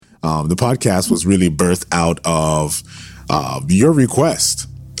The podcast was really birthed out of your request.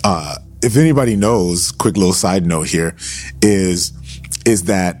 If anybody knows, quick little side note here is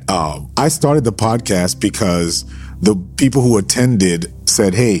that I started the podcast because the people who attended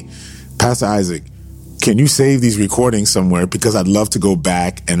said, "Hey, Pastor Isaac, can you save these recordings somewhere? Because I'd love to go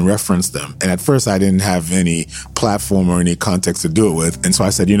back and reference them." And at first I didn't have any platform or any context to do it with. And so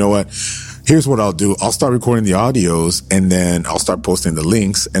I said, you know what? Here's what I'll do. I'll start recording the audios and then I'll start posting the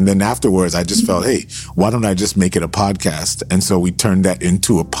links. And then afterwards, I just felt, hey, why don't I just make it a podcast? And so we turned that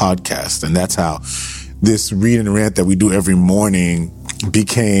into a podcast. And that's how this read and rant that we do every morning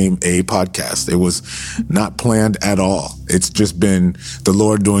became a podcast. It was not planned at all. It's just been the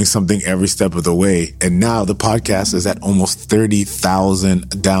Lord doing something every step of the way. And now the podcast is at almost 30,000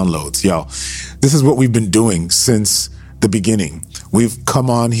 downloads. Yo, this is what we've been doing since the beginning. We've come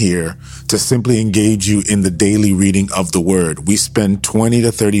on here to simply engage you in the daily reading of the word. We spend 20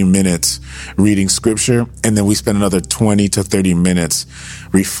 to 30 minutes reading scripture, and then we spend another 20 to 30 minutes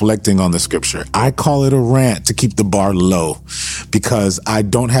reflecting on the scripture. I call it a rant to keep the bar low because I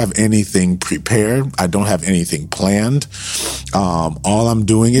don't have anything prepared. I don't have anything planned. All I'm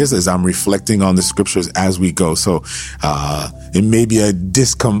doing is I'm reflecting on the scriptures as we go. So it may be a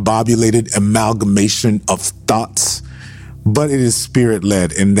discombobulated amalgamation of thoughts, but it is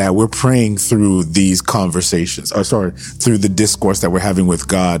spirit-led in that we're praying through these conversations, through the discourse that we're having with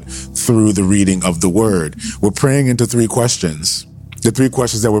God through the reading of the word. We're praying into three questions. The three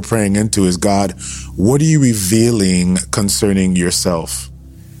questions that we're praying into is, God, what are you revealing concerning yourself?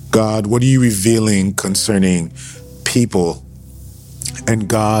 God, what are you revealing concerning people? And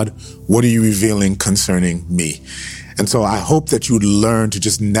God, what are you revealing concerning me? And so I hope that you learn to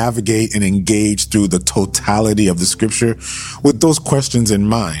just navigate and engage through the totality of the scripture with those questions in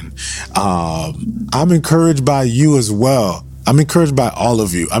mind. I'm encouraged by you as well. I'm encouraged by all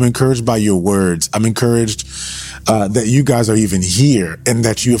of you. I'm encouraged by your words. I'm encouraged that you guys are even here and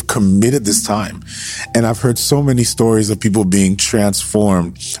that you have committed this time. And I've heard so many stories of people being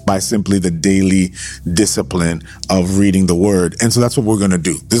transformed by simply the daily discipline of reading the word. And so that's what we're going to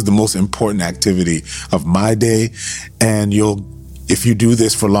do. This is the most important activity of my day. And if you do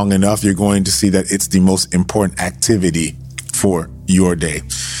this for long enough, you're going to see that it's the most important activity for your day.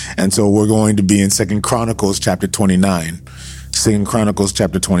 And so we're going to be in 2 Chronicles chapter 29. 2 Chronicles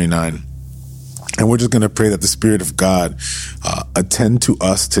chapter 29. And we're just going to pray that the Spirit of God attend to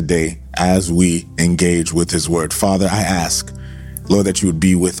us today as we engage with his word. Father, I ask, Lord, that you would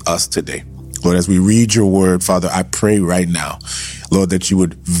be with us today. Lord, as we read your word, Father, I pray right now, Lord, that you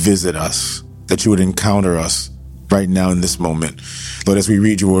would visit us, that you would encounter us right now in this moment. Lord, as we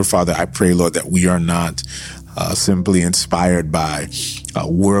read your word, Father, I pray, Lord, that we are not simply inspired by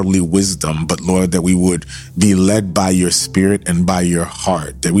worldly wisdom, but Lord, that we would be led by your spirit and by your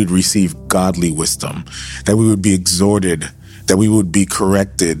heart, that we'd receive godly wisdom, that we would be exhorted, that we would be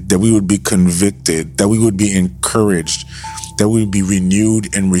corrected, that we would be convicted, that we would be encouraged, that we would be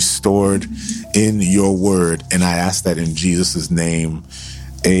renewed and restored in your word. And I ask that in Jesus' name,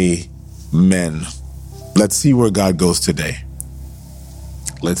 amen. Let's see where God goes today.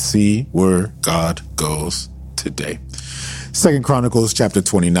 Let's see where God goes today. 2 Chronicles chapter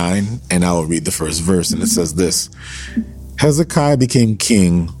 29, and I will read the first verse, and it says this: Hezekiah became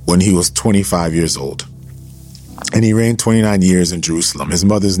king when he was 25 years old, and he reigned 29 years in Jerusalem. His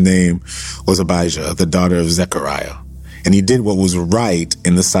mother's name was Abijah, the daughter of Zechariah, and he did what was right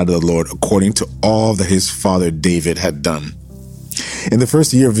in the sight of the Lord, according to all that his father David had done. In the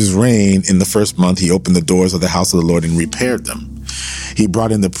first year of his reign, in the first month, he opened the doors of the house of the Lord and repaired them. He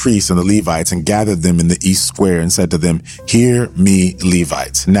brought in the priests and the Levites and gathered them in the east square and said to them, "Hear me,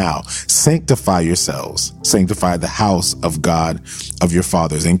 Levites. Now sanctify yourselves, sanctify the house of God of your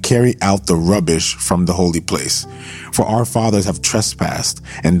fathers, and carry out the rubbish from the holy place. For our fathers have trespassed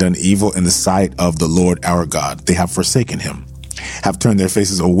and done evil in the sight of the Lord our God. They have forsaken him, have turned their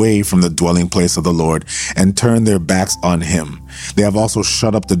faces away from the dwelling place of the Lord, and turned their backs on him. They have also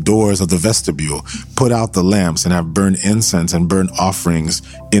shut up the doors of the vestibule, put out the lamps, and have burned incense and burnt offerings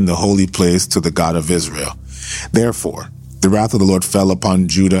in the holy place to the God of Israel. Therefore, the wrath of the Lord fell upon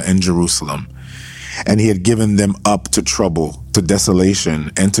Judah and Jerusalem, and he had given them up to trouble, to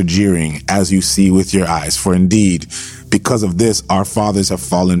desolation, and to jeering, as you see with your eyes. For indeed, because of this, our fathers have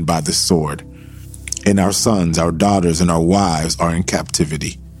fallen by the sword, and our sons, our daughters, and our wives are in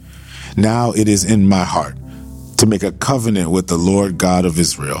captivity. Now it is in my heart to make a covenant with the Lord God of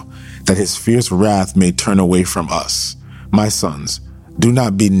Israel, that his fierce wrath may turn away from us. My sons, do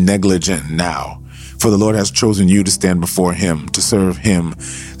not be negligent now, for the Lord has chosen you to stand before him, to serve him,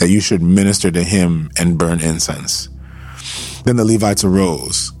 that you should minister to him and burn incense." Then the Levites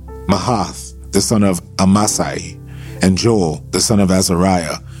arose Mahath, the son of Amasai, and Joel, the son of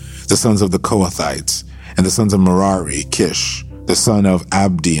Azariah, the sons of the Kohathites, and the sons of Merari, Kish, the son of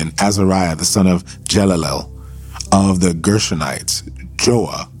Abdi, and Azariah, the son of Jelalel, of the Gershonites,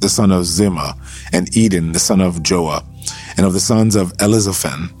 Joah, the son of Zimmah, and Eden, the son of Joah, and of the sons of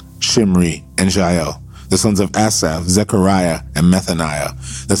Elizaphan, Shimri, and Jael, the sons of Asaph, Zechariah, and Methaniah,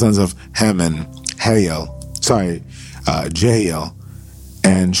 the sons of Haman, Jehiel,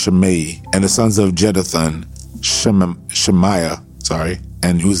 and Shimei, and the sons of Jeduthun, Shemaiah,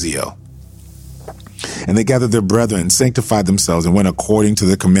 and Uziel. And they gathered their brethren, sanctified themselves, and went according to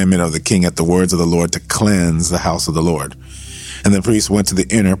the commandment of the king at the words of the Lord to cleanse the house of the Lord. And the priests went to the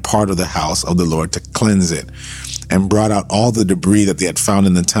inner part of the house of the Lord to cleanse it, and brought out all the debris that they had found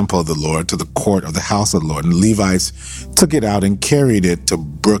in the temple of the Lord to the court of the house of the Lord. And the Levites took it out and carried it to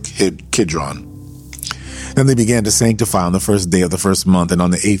Brook Kidron. Then they began to sanctify on the first day of the first month, and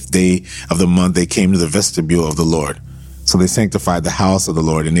on the 8th day of the month they came to the vestibule of the Lord. So they sanctified the house of the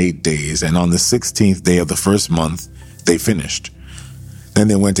Lord in 8 days, and on the 16th day of the first month they finished. Then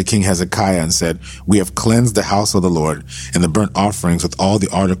they went to King Hezekiah and said, "We have cleansed the house of the Lord, and the burnt offerings with all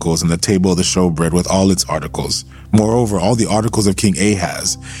the articles, and the table of the showbread with all its articles. Moreover, all the articles of King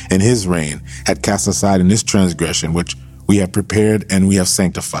Ahaz in his reign had cast aside in his transgression, which we have prepared and we have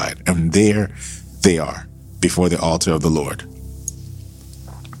sanctified, and there they are before the altar of the Lord."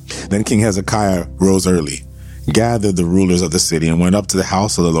 Then King Hezekiah rose early, gathered the rulers of the city, and went up to the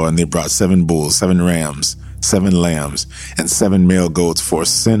house of the Lord, and they brought 7 bulls, 7 rams, 7 lambs, and 7 male goats for a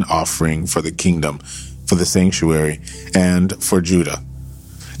sin offering for the kingdom, for the sanctuary, and for Judah.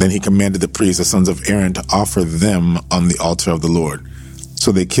 Then he commanded the priests, the sons of Aaron, to offer them on the altar of the Lord.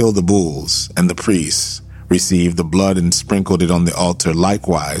 So they killed the bulls, and the priests received the blood and sprinkled it on the altar.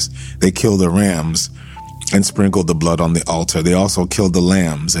 Likewise, they killed the rams and sprinkled the blood on the altar. They also killed the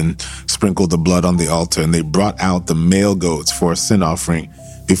lambs and sprinkled the blood on the altar. And they brought out the male goats for a sin offering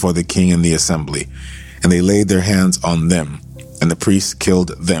before the king and the assembly. And they laid their hands on them, and the priests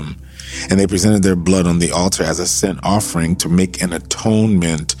killed them. And they presented their blood on the altar as a sin offering to make an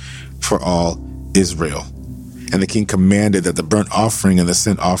atonement for all Israel. And the king commanded that the burnt offering and the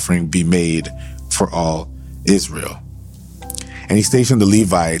sin offering be made for all Israel. And he stationed the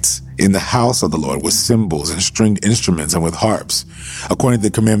Levites in the house of the Lord with cymbals and stringed instruments and with harps, according to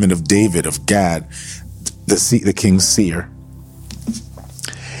the commandment of David of Gad, the king's seer,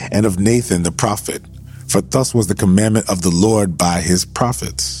 and of Nathan the prophet. For thus was the commandment of the Lord by his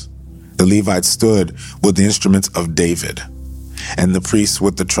prophets. The Levites stood with the instruments of David, and the priests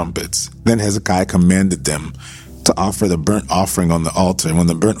with the trumpets. Then Hezekiah commanded them to offer the burnt offering on the altar. And when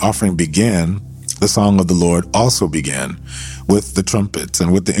the burnt offering began, the song of the Lord also began, with the trumpets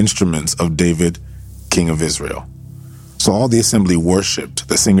and with the instruments of David, king of Israel. So all the assembly worshipped,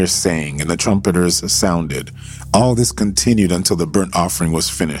 the singers sang, and the trumpeters sounded. All this continued until the burnt offering was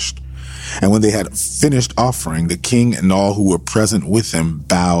finished. And when they had finished offering, the king and all who were present with him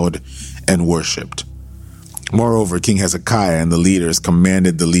bowed and worshipped. Moreover, King Hezekiah and the leaders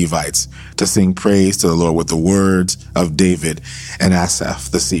commanded the Levites to sing praise to the Lord with the words of David and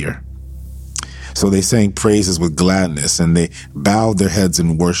Asaph the seer. So they sang praises with gladness, and they bowed their heads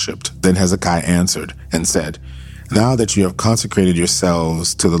and worshipped. Then Hezekiah answered and said, "Now that you have consecrated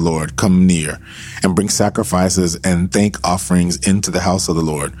yourselves to the Lord, come near and bring sacrifices and thank offerings into the house of the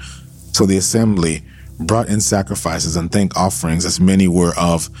Lord." So the assembly brought in sacrifices and thank offerings, as many were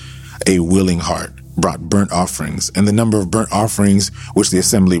of a willing heart, brought burnt offerings. And the number of burnt offerings which the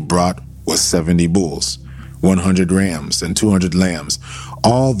assembly brought was 70 bulls, 100 rams, and 200 lambs.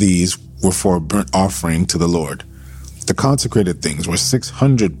 All these were for a burnt offering to the Lord. The consecrated things were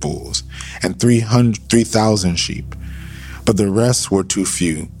 600 bulls and 3,000 sheep. But the rest were too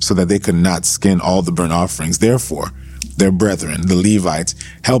few, so that they could not skin all the burnt offerings. Therefore, their brethren, the Levites,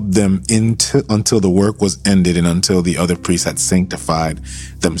 helped them until the work was ended and until the other priests had sanctified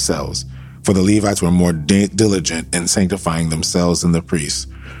themselves. For the Levites were more diligent in sanctifying themselves than the priests.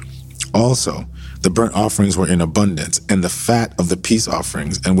 Also, the burnt offerings were in abundance, and the fat of the peace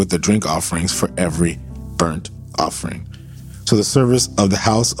offerings, and with the drink offerings for every burnt offering. So the service of the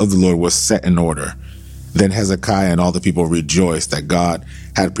house of the Lord was set in order. Then Hezekiah and all the people rejoiced that God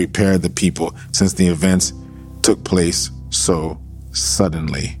had prepared the people, since the events took place so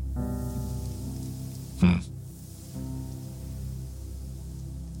suddenly.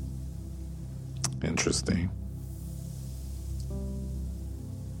 Interesting.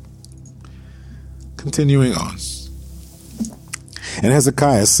 Continuing on. And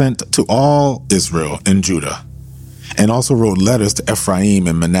Hezekiah sent to all Israel and Judah, and also wrote letters to Ephraim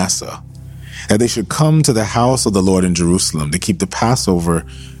and Manasseh, that they should come to the house of the Lord in Jerusalem to keep the Passover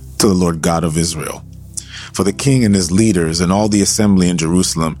to the Lord God of Israel. For the king and his leaders and all the assembly in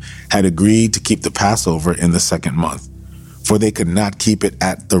Jerusalem had agreed to keep the Passover in the second month, for they could not keep it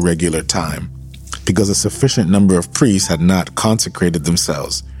at the regular time, because a sufficient number of priests had not consecrated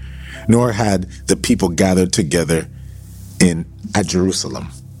themselves, nor had the people gathered together at Jerusalem.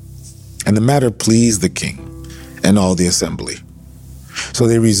 And the matter pleased the king and all the assembly. So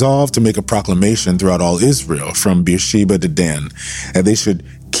they resolved to make a proclamation throughout all Israel, from Beersheba to Dan, that they should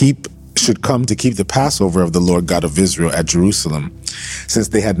come to keep the Passover of the Lord God of Israel at Jerusalem, since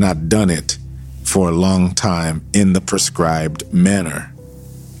they had not done it for a long time in the prescribed manner.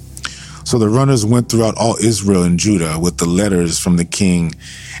 So the runners went throughout all Israel and Judah with the letters from the king,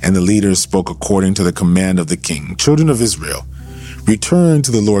 and the leaders spoke according to the command of the king. Children of Israel, return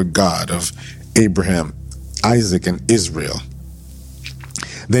to the Lord God of Abraham, Isaac, and Israel.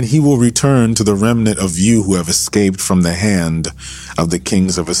 Then he will return to the remnant of you who have escaped from the hand of the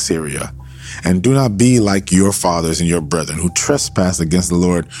kings of Assyria. And do not be like your fathers and your brethren, who trespassed against the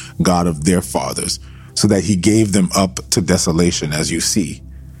Lord God of their fathers, so that he gave them up to desolation, as you see.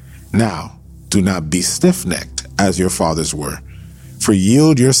 Now, do not be stiff-necked as your fathers were, for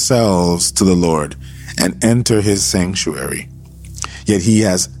yield yourselves to the Lord and enter his sanctuary. Yet he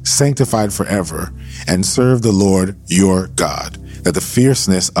has sanctified forever, and serve the Lord your God, that the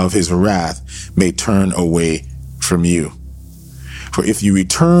fierceness of his wrath may turn away from you. For if you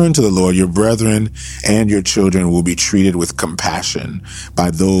return to the Lord, your brethren and your children will be treated with compassion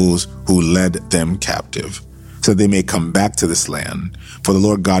by those who led them captive, so they may come back to this land. For the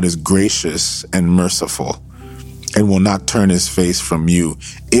Lord God is gracious and merciful, and will not turn his face from you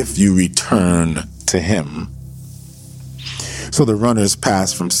if you return to him. So the runners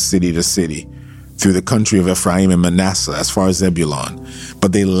passed from city to city, through the country of Ephraim and Manasseh, as far as Zebulun,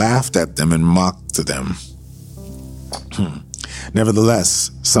 but they laughed at them and mocked them.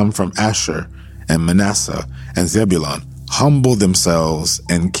 Nevertheless, some from Asher and Manasseh and Zebulun humbled themselves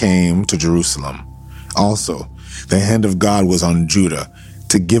and came to Jerusalem. Also, the hand of God was on Judah,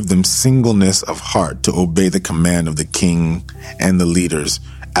 to give them singleness of heart to obey the command of the king and the leaders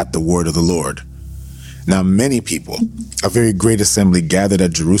at the word of the Lord. Now many people, a very great assembly, gathered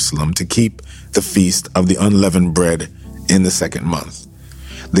at Jerusalem to keep the feast of the unleavened bread in the second month.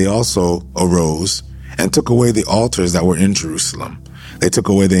 They also arose and took away the altars that were in Jerusalem. They took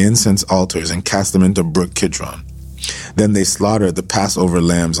away the incense altars and cast them into Brook Kidron. Then they slaughtered the Passover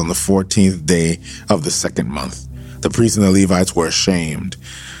lambs on the 14th day of the second month. The priests and the Levites were ashamed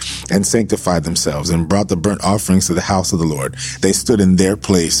and sanctified themselves and brought the burnt offerings to the house of the Lord. They stood in their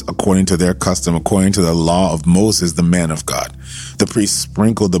place according to their custom, according to the law of Moses, the man of God. The priests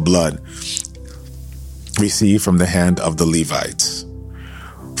sprinkled the blood received from the hand of the Levites.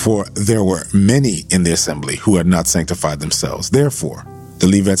 For there were many in the assembly who had not sanctified themselves. Therefore, the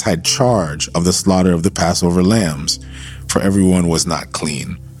Levites had charge of the slaughter of the Passover lambs, for everyone was not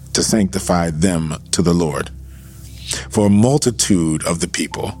clean, to sanctify them to the Lord. For a multitude of the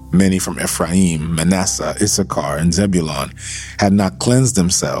people, many from Ephraim, Manasseh, Issachar, and Zebulun, had not cleansed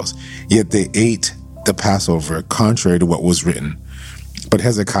themselves, yet they ate the Passover contrary to what was written. But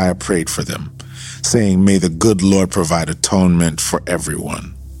Hezekiah prayed for them, saying, May the good Lord provide atonement for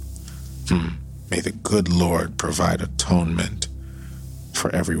everyone. May the good Lord provide atonement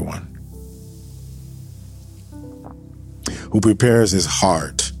for everyone. Who prepares his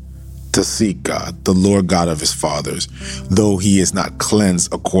heart to seek God, the Lord God of his fathers, though he is not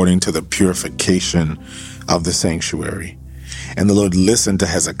cleansed according to the purification of the sanctuary. And the Lord listened to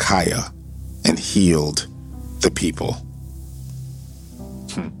Hezekiah and healed the people.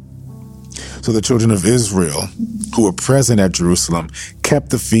 So the children of Israel, who were present at Jerusalem, kept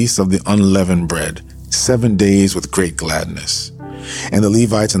the feast of the unleavened bread 7 days with great gladness. And the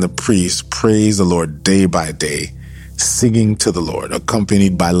Levites and the priests praised the Lord day by day, singing to the Lord,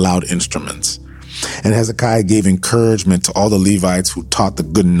 accompanied by loud instruments. And Hezekiah gave encouragement to all the Levites who taught the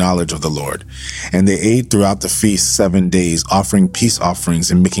good knowledge of the Lord. And they ate throughout the feast 7 days, offering peace offerings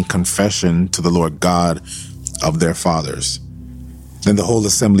and making confession to the Lord God of their fathers. Then the whole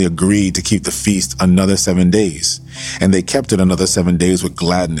assembly agreed to keep the feast another 7 days. And they kept it another 7 days with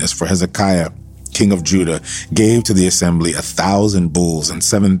gladness, for Hezekiah, king of Judah, gave to the assembly 1,000 bulls and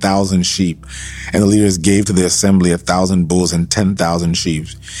 7,000 sheep. And the leaders gave to the assembly 1,000 bulls and 10,000 sheep.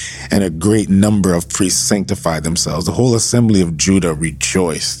 And a great number of priests sanctified themselves. The whole assembly of Judah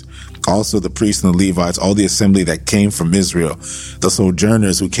rejoiced. Also the priests and the Levites, all the assembly that came from Israel, the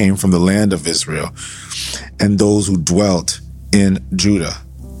sojourners who came from the land of Israel, and those who dwelt in Judah.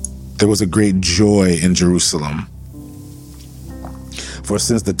 There was a great joy in Jerusalem. For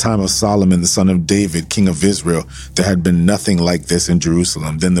since the time of Solomon, the son of David, king of Israel, there had been nothing like this in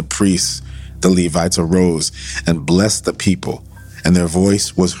Jerusalem. Then the priests, the Levites, arose and blessed the people, and their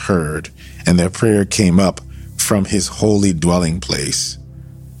voice was heard, and their prayer came up from his holy dwelling place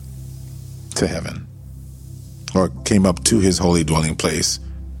to heaven, or came up to his holy dwelling place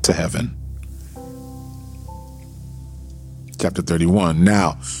to heaven. Chapter 31.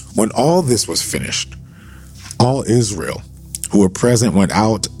 Now, when all this was finished, all Israel who were present went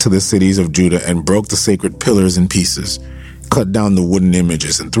out to the cities of Judah and broke the sacred pillars in pieces, cut down the wooden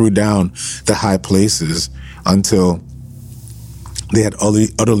images, and threw down the high places until they had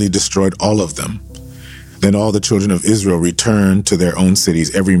utterly destroyed all of them. Then all the children of Israel returned to their own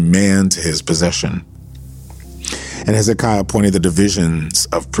cities, every man to his possession. And Hezekiah appointed the divisions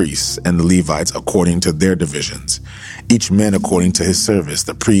of priests and the Levites according to their divisions, each man according to his service,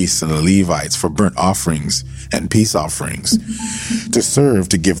 the priests and the Levites for burnt offerings and peace offerings, to serve,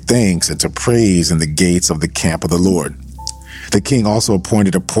 to give thanks, and to praise in the gates of the camp of the Lord. The king also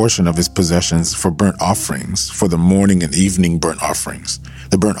appointed a portion of his possessions for burnt offerings, for the morning and evening burnt offerings,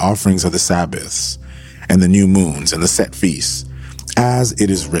 the burnt offerings of the Sabbaths, and the new moons, and the set feasts, as it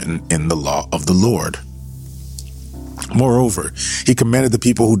is written in the law of the Lord. Moreover, he commanded the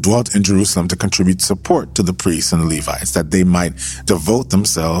people who dwelt in Jerusalem to contribute support to the priests and the Levites, that they might devote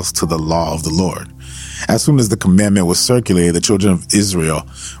themselves to the law of the Lord. As soon as the commandment was circulated, the children of Israel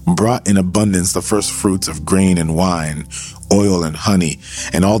brought in abundance the first fruits of grain and wine, oil and honey,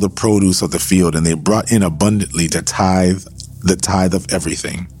 and all the produce of the field, and they brought in abundantly the tithe of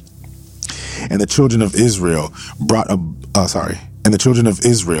everything. And the children of Israel and the children of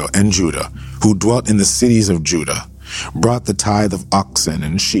Israel and Judah, who dwelt in the cities of Judah, brought the tithe of oxen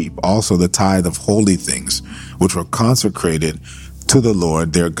and sheep, also the tithe of holy things, which were consecrated to the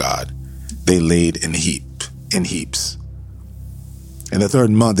Lord their God. They laid in heaps. In the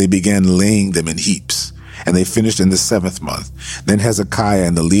third month they began laying them in heaps, and they finished in the 7th month. Then Hezekiah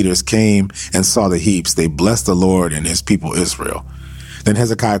and the leaders came and saw the heaps. They blessed the Lord and his people Israel. Then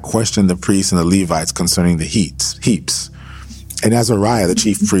Hezekiah questioned the priests and the Levites concerning the heaps. And Azariah, the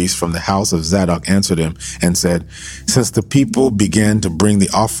chief priest from the house of Zadok, answered him and said, Since the people began to bring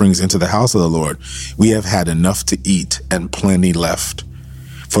the offerings into the house of the Lord, we have had enough to eat and plenty left.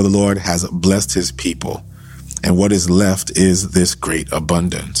 For the Lord has blessed his people, and what is left is this great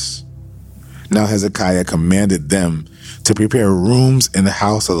abundance. Now Hezekiah commanded them to prepare rooms in the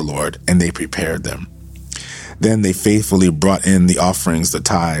house of the Lord, and they prepared them. Then they faithfully brought in the offerings, the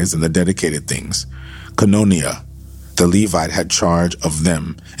tithes, and the dedicated things. Cononiah, the Levite, had charge of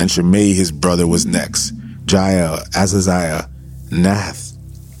them, and Shimei his brother was next. Jael, Azaziah, Nath,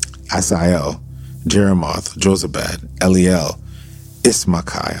 Asael, Jeremoth, Jozabad, Eliel,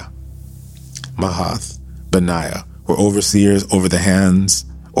 Ismachiah, Mahath, Benaiah were overseers over the hand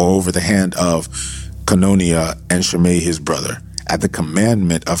of Cononiah and Shimei his brother, at the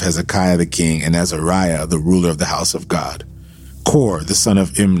commandment of Hezekiah the king and Azariah the ruler of the house of God. Kor, the son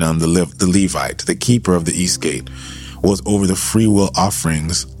of Imnan the Levite, the keeper of the east gate, was over the freewill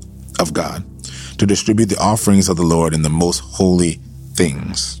offerings of God, to distribute the offerings of the Lord in the most holy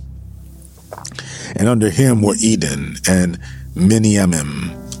things. And under him were Eden and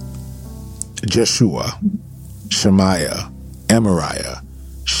Miniamim, Jeshua, Shemaiah, Amariah,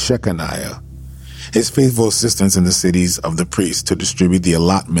 Shechaniah, his faithful assistants in the cities of the priests, to distribute the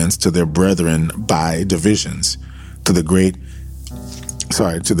allotments to their brethren by divisions, to the great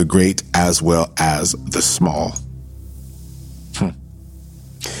as well as the small.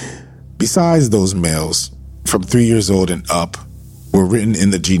 Besides those males from 3 years old and up were written in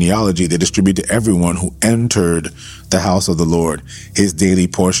the genealogy, they distribute to everyone who entered the house of the Lord his daily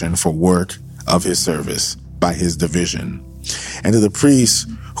portion for work of his service by his division. And to the priests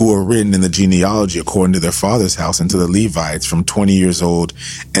who were written in the genealogy according to their father's house, and to the Levites from 20 years old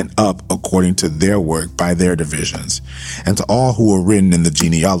and up according to their work by their divisions, and to all who were written in the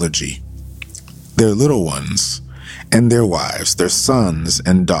genealogy, their little ones and their wives, their sons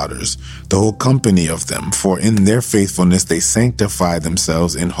and daughters, the whole company of them, for in their faithfulness they sanctified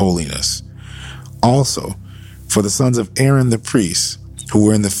themselves in holiness. Also, for the sons of Aaron the priests, who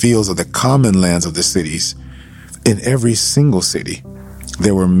were in the fields of the common lands of the cities, in every single city,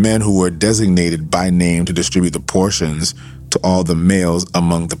 there were men who were designated by name to distribute the portions to all the males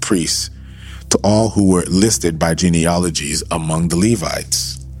among the priests, to all who were listed by genealogies among the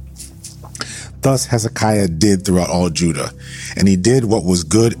Levites. Thus Hezekiah did throughout all Judah, and he did what was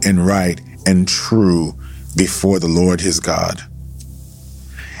good and right and true before the Lord his God.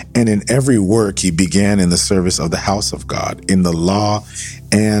 And in every work he began in the service of the house of God, in the law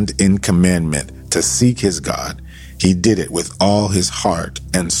and in commandment, to seek his God. He did it with all his heart,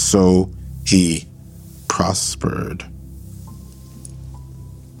 and so he prospered.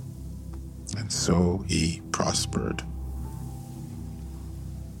 And so he prospered.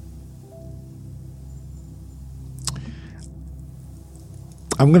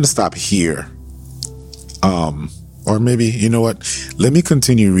 I'm going to stop here. Or maybe, you know what? Let me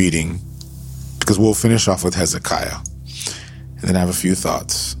continue reading, because we'll finish off with Hezekiah. And then I have a few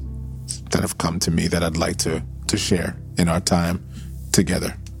thoughts that have come to me that I'd like to share in our time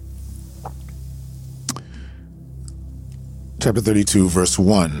together. Chapter 32, verse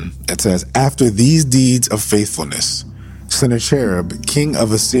 1, it says, "After these deeds of faithfulness, Sennacherib, king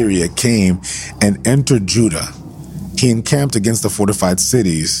of Assyria, came and entered Judah. He encamped against the fortified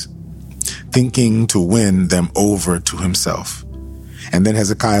cities, thinking to win them over to himself. And then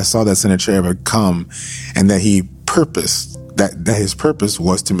Hezekiah saw that Sennacherib had come, and that he purposed that his purpose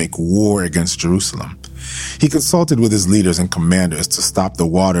was to make war against Jerusalem. He consulted with his leaders and commanders to stop the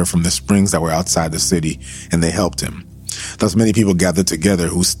water from the springs that were outside the city, and they helped him. Thus many people gathered together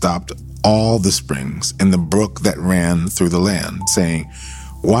who stopped all the springs in the brook that ran through the land, saying,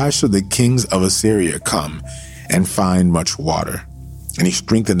 'Why should the kings of Assyria come and find much water?' And he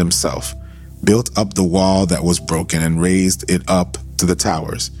strengthened himself, built up the wall that was broken, and raised it up to the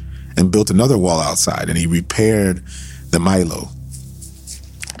towers, and built another wall outside, and he repaired the Milo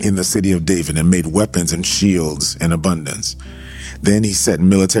in the city of David, and made weapons and shields in abundance. Then he set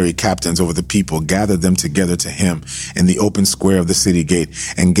military captains over the people, gathered them together to him in the open square of the city gate,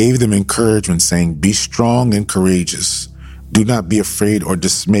 and gave them encouragement, saying, 'Be strong and courageous. Do not be afraid or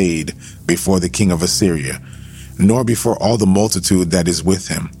dismayed before the king of Assyria, nor before all the multitude that is with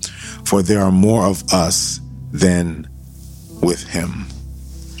him, for there are more of us than with him.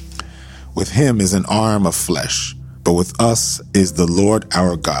 With him is an arm of flesh, but with us is the Lord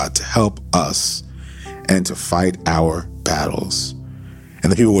our God to help us and to fight our battles.'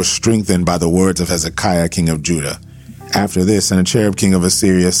 And the people were strengthened by the words of Hezekiah, king of Judah. After this, Sennacherib, king of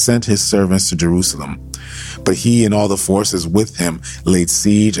Assyria, sent his servants to Jerusalem. But he and all the forces with him laid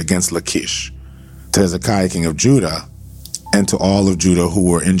siege against Lachish. To Hezekiah, king of Judah, and to all of Judah who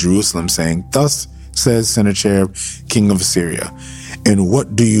were in Jerusalem, saying, 'Thus says Sennacherib, king of Assyria, in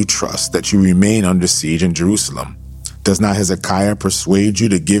what do you trust that you remain under siege in Jerusalem? Does not Hezekiah persuade you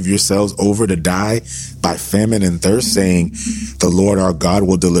to give yourselves over to die by famine and thirst, saying, the Lord our God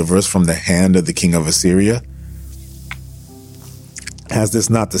will deliver us from the hand of the king of Assyria? Is this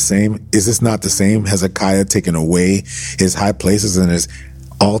not the same Hezekiah taken away his high places and his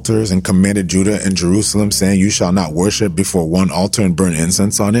altars, and commanded Judah and Jerusalem, saying, you shall not worship before one altar and burn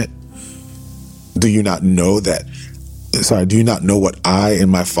incense on it? Do you not know what I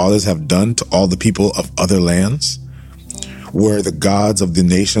and my fathers have done to all the people of other lands? Were the gods of the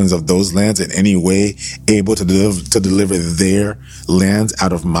nations of those lands in any way able to deliver their lands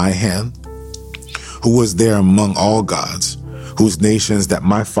out of my hand? Who was there among all gods, whose nations that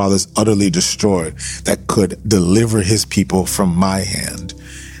my fathers utterly destroyed, that could deliver his people from my hand,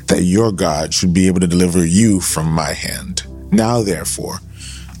 that your God should be able to deliver you from my hand? Now, therefore,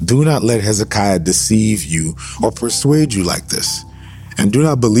 do not let Hezekiah deceive you or persuade you like this. And do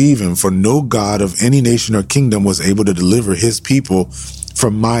not believe him, for no God of any nation or kingdom was able to deliver his people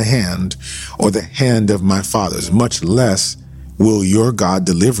from my hand or the hand of my fathers, much less will your God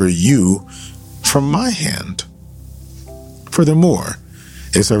deliver you from my hand. Furthermore,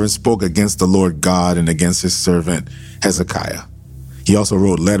 his servant spoke against the Lord God and against his servant Hezekiah. He also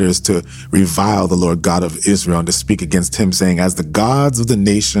wrote letters to revile the Lord God of Israel and to speak against him, saying, as the gods of the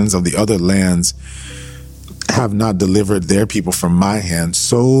nations of the other lands have not delivered their people from my hand,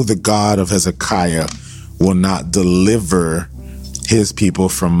 so the God of Hezekiah will not deliver his people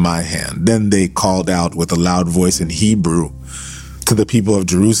from my hand. Then they called out with a loud voice in Hebrew to the people of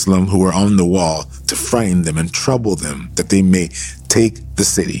Jerusalem who were on the wall, to frighten them and trouble them, that they may take the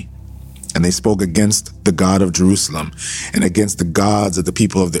city. And they spoke against the God of Jerusalem and against the gods of the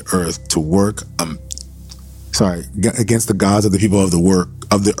people of the earth against the gods of the people of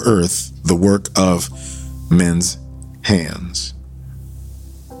the earth, the work of men's hands.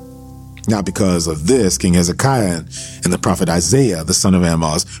 Now because of this, King Hezekiah and the prophet Isaiah, the son of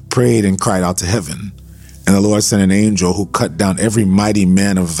Amoz, prayed and cried out to heaven. And the Lord sent an angel who cut down every mighty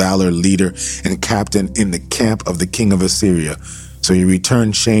man of valor, leader, and captain in the camp of the king of Assyria. So he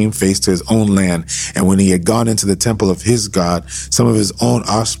returned shamefaced to his own land. And when he had gone into the temple of his God, some of his own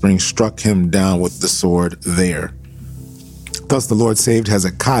offspring struck him down with the sword there. Thus the Lord saved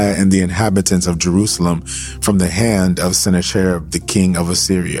Hezekiah and the inhabitants of Jerusalem from the hand of Sennacherib, the king of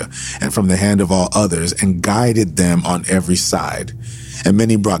Assyria, and from the hand of all others, and guided them on every side. And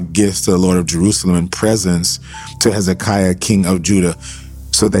many brought gifts to the Lord of Jerusalem and presents to Hezekiah, king of Judah,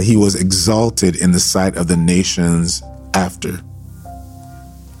 so that he was exalted in the sight of the nations after.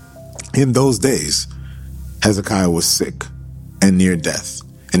 In those days, Hezekiah was sick and near death,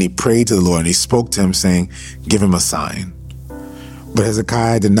 and he prayed to the Lord, and he spoke to him, saying, "Give him a sign." But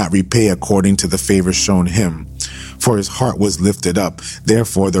Hezekiah did not repay according to the favor shown him, for his heart was lifted up.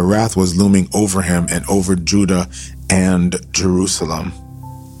 Therefore the wrath was looming over him and over Judah and Jerusalem.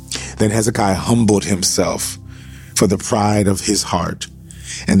 Then Hezekiah humbled himself for the pride of his heart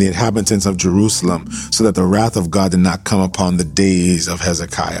and the inhabitants of Jerusalem, so that the wrath of God did not come upon the days of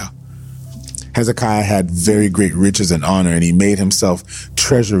Hezekiah. Hezekiah had very great riches and honor, and he made himself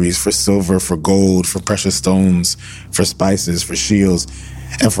treasuries for silver, for gold, for precious stones, for spices, for shields,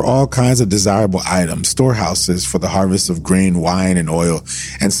 and for all kinds of desirable items, storehouses for the harvest of grain, wine, and oil,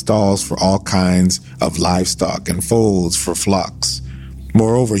 and stalls for all kinds of livestock, and folds for flocks.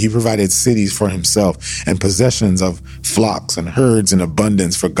 Moreover, he provided cities for himself, and possessions of flocks and herds in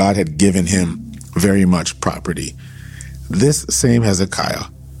abundance, for God had given him very much property. This same Hezekiah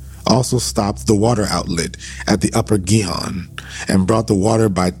also stopped the water outlet at the upper Gihon and brought the water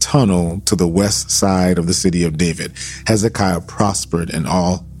by tunnel to the west side of the city of David. Hezekiah prospered in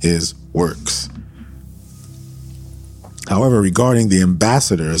all his works. However, regarding the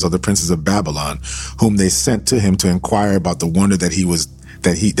ambassadors of the princes of Babylon, whom they sent to him to inquire about the wonder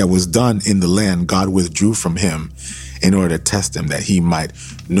that was done in the land, God withdrew from him in order to test him, that he might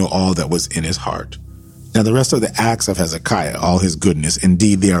know all that was in his heart. Now the rest of the acts of Hezekiah, all his goodness,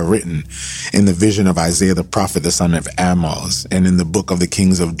 indeed they are written in the vision of Isaiah the prophet, the son of Amoz, and in the book of the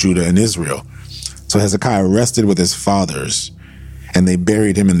kings of Judah and Israel. So Hezekiah rested with his fathers, and they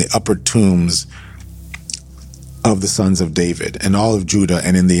buried him in the upper tombs of the sons of David, and all of Judah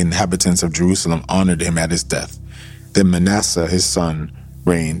and in the inhabitants of Jerusalem honored him at his death. Then Manasseh, his son,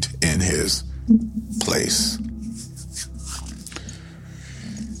 reigned in his place.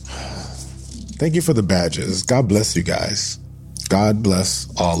 Thank you for the badges. God bless you guys. God bless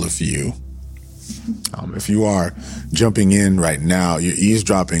all of you. If you are jumping in right now, you're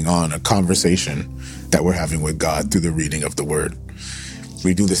eavesdropping on a conversation that we're having with God through the reading of the Word.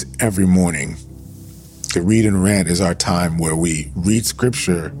 We do this every morning. The Read and Rant is our time where we read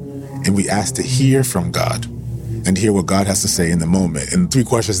Scripture and we ask to hear from God and hear what God has to say in the moment. And the three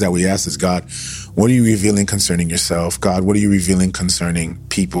questions that we ask is, God, what are you revealing concerning yourself? God, what are you revealing concerning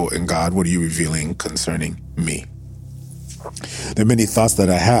people? And God, what are you revealing concerning me? There are many thoughts that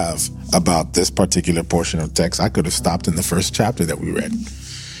I have about this particular portion of text. I could have stopped in the first chapter that we read.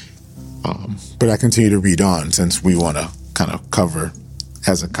 But I continue to read on since we want to kind of cover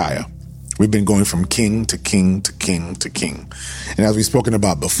Hezekiah. We've been going from king to king to king to king. And as we've spoken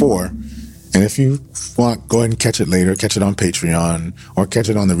about before, and if you want, go ahead and catch it later, catch it on Patreon or catch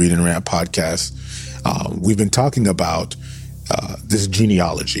it on the Read and Rant podcast. We've been talking about this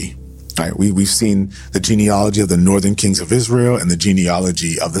genealogy. Right? We've seen the genealogy of the northern kings of Israel and the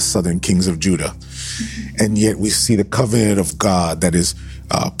genealogy of the southern kings of Judah. And yet we see the covenant of God that is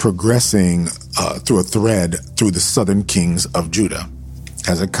progressing through a thread through the southern kings of Judah.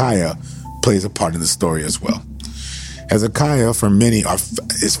 Hezekiah plays a part in the story as well. Hezekiah, for many,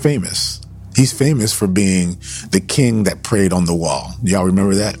 is famous. He's famous for being the king that prayed on the wall. Y'all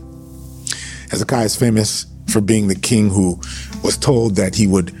remember that? Hezekiah is famous for being the king who was told that he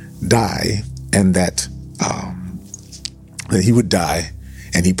would die and that he would die,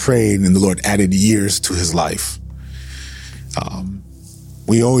 and he prayed and the Lord added years to his life.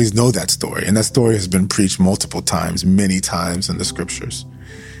 We always know that story, and that story has been preached multiple times, many times in the scriptures.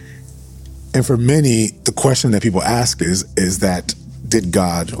 And for many, the question that people ask is that, did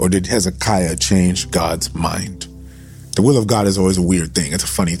God or did Hezekiah change God's mind? The will of God is always a weird thing. It's a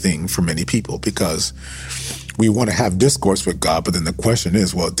funny thing for many people because we want to have discourse with God, but then the question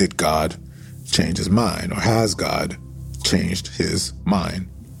is, well, did God change his mind, or has God changed his mind?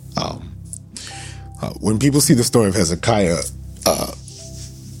 When people see the story of Hezekiah,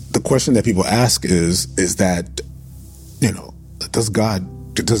 the question that people ask is that, does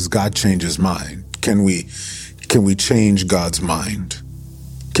God change his mind? Can we change God's mind?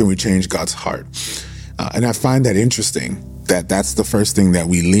 Can we change God's heart? And I find that interesting that that's the first thing that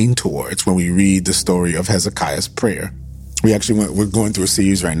we lean towards when we read the story of Hezekiah's prayer. We're going through a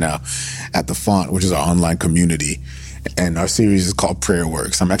series right now at the Font, which is our online community. And our series is called Prayer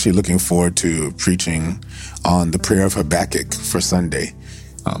Works. I'm actually looking forward to preaching on the prayer of Habakkuk for Sunday.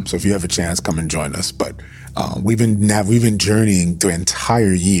 So if you have a chance, come and join us. But We've been journeying the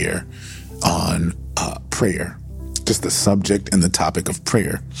entire year on prayer, just the subject and the topic of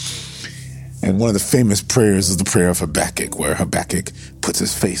prayer. And one of the famous prayers is the prayer of Habakkuk, where Habakkuk puts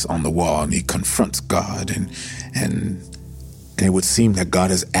his face on the wall and he confronts God, and it would seem that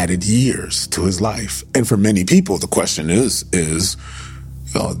God has added years to his life. And for many people, the question is, did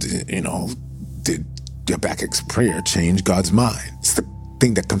Habakkuk's prayer change God's mind? It's the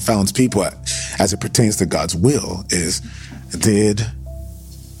thing that confounds people as it pertains to God's will is, did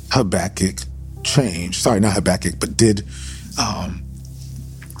Habakkuk change? Sorry, not Habakkuk, but did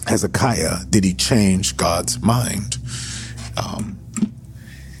Hezekiah, did he change God's mind?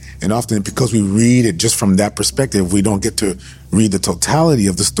 And often because we read it just from that perspective, we don't get to read the totality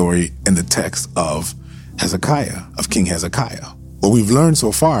of the story in the text of Hezekiah, of King Hezekiah. What we've learned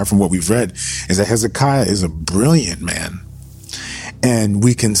so far from what we've read is that Hezekiah is a brilliant man. And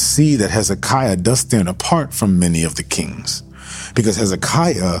we can see that Hezekiah does stand apart from many of the kings, because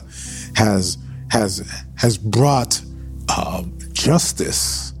Hezekiah has brought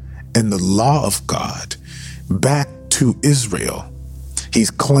justice and the law of God back to Israel. He's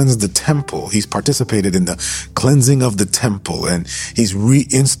cleansed the temple. He's participated in the cleansing of the temple, and he's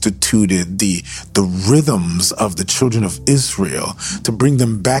reinstituted the rhythms of the children of Israel to bring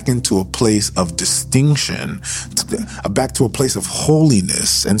them back into a place of distinction, back to a place of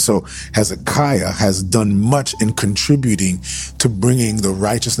holiness. And so Hezekiah has done much in contributing to bringing the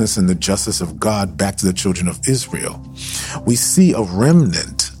righteousness and the justice of God back to the children of Israel. We see a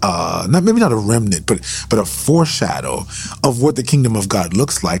remnant, maybe not a remnant, but a foreshadow of what the kingdom of God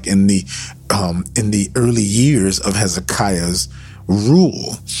looks like in the early years of Hezekiah's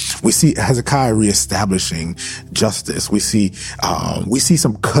rule. We see Hezekiah reestablishing justice. We see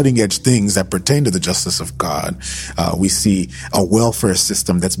some cutting edge things that pertain to the justice of God. We see a welfare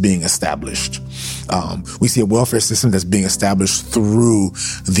system that's being established. We see a welfare system that's being established through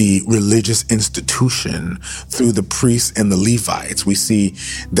the religious institution, through the priests and the Levites. We see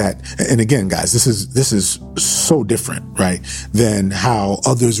that, and again, guys, this is so different, right, than how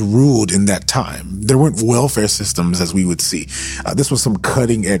others ruled in that time. There weren't welfare systems as we would see. This was some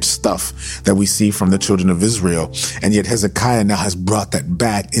cutting edge stuff that we see from the children of Israel. And yet Hezekiah now has brought that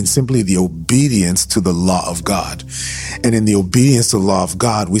back in simply the obedience to the law of God. And in the obedience to the law of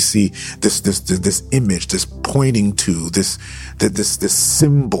God, we see this image, this pointing to this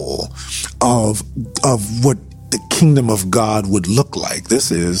symbol of what the kingdom of God would look like.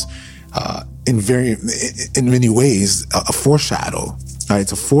 This is in many ways a foreshadow.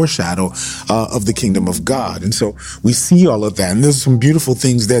 It's a foreshadow of the kingdom of God. And so we see all of that. And there's some beautiful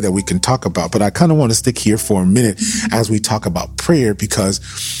things there that we can talk about. But I kind of want to stick here for a minute as we talk about prayer, because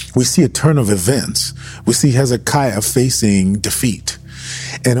we see a turn of events. We see Hezekiah facing defeat.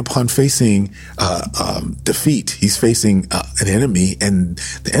 And upon facing defeat, he's facing an enemy. And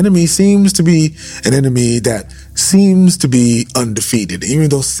the enemy seems to be an enemy that seems to be undefeated. Even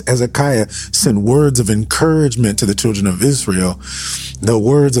though Hezekiah sent words of encouragement to the children of Israel, the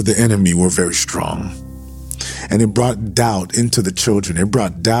words of the enemy were very strong. And it brought doubt into the children. It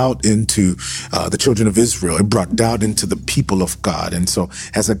brought doubt into the children of Israel. It brought doubt into the people of God. And so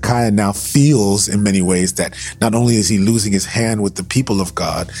Hezekiah now feels in many ways that not only is he losing his hand with the people of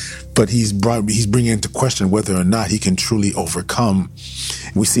God, but he's bringing into question whether or not he can truly overcome.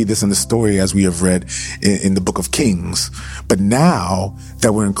 We see this in the story as we have read in the book of Kings. But now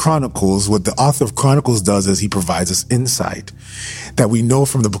that we're in Chronicles, what the author of Chronicles does is he provides us insight that we know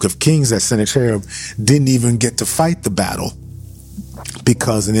from the book of Kings that Sennacherib didn't even get to fight the battle,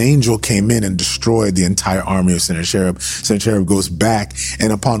 because an angel came in and destroyed the entire army of Sennacherib. Sennacherib goes back,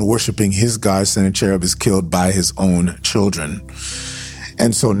 and upon worshiping his God, Sennacherib is killed by his own children.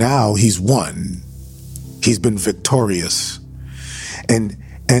 And so now he's won. He's been victorious. And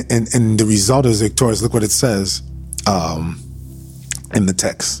the result is victorious. Look what it says in the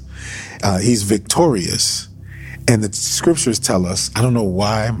text. He's victorious. And the scriptures tell us, I don't know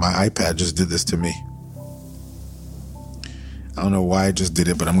why my iPad just did this to me. I don't know why I just did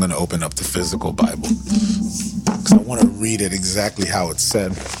it, but I'm going to open up the physical Bible because I want to read it exactly how it's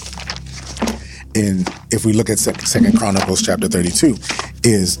said. If we look at Second Chronicles chapter 32,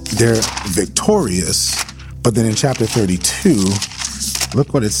 is they're victorious, but then in chapter 32,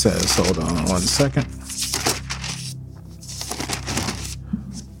 look what it says. Hold on 1 second.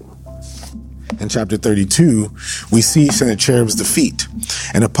 In chapter 32, we see Sennacherib's defeat.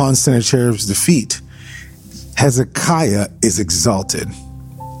 And upon Sennacherib's defeat, Hezekiah is exalted.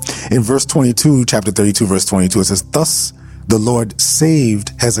 In verse 22, chapter 32, verse 22, it says, "Thus the Lord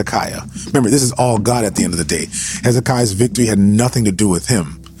saved Hezekiah." Remember, this is all God at the end of the day. Hezekiah's victory had nothing to do with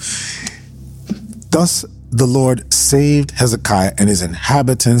him. "Thus the Lord saved Hezekiah and his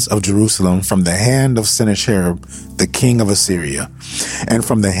inhabitants of Jerusalem from the hand of Sennacherib, the king of Assyria, and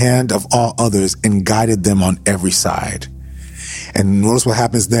from the hand of all others, and guided them on every side. And notice what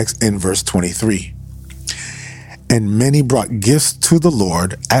happens next in verse 23. And many brought gifts to the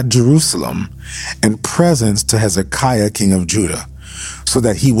Lord at Jerusalem and presents to Hezekiah, king of Judah, so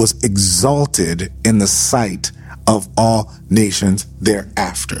that he was exalted in the sight of all nations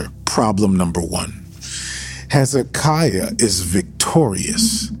thereafter. Problem number one. Hezekiah is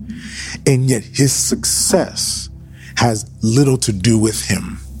victorious, and yet his success has little to do with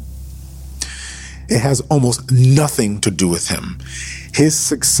him. It has almost nothing to do with him. His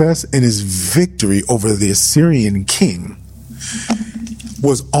success and his victory over the Assyrian king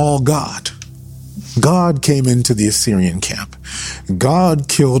was all God. God came into the Assyrian camp. God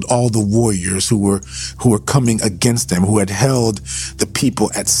killed all the warriors who were coming against them, who had held the people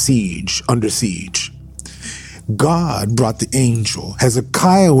at siege, under siege. God brought the angel.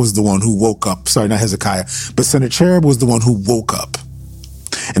 Hezekiah was the one who woke up. Sorry, not Hezekiah, but Sennacherib was the one who woke up.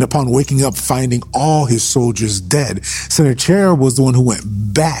 And upon waking up, finding all his soldiers dead, Sennacherib was the one who went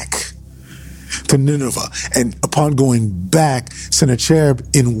back to Nineveh. And upon going back, Sennacherib,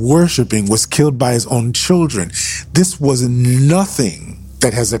 in worshiping, was killed by his own children. This was nothing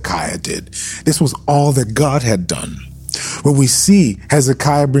that Hezekiah did. This was all that God had done. When we see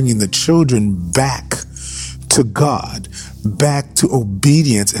Hezekiah bringing the children back to God, back to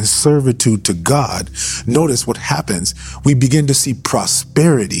obedience and servitude to God, notice what happens. We begin to see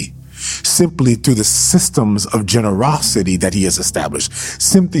prosperity simply through the systems of generosity that he has established,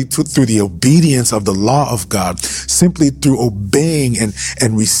 simply through the obedience of the law of God, simply through obeying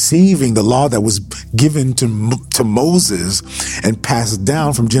and receiving the law that was given to Moses and passed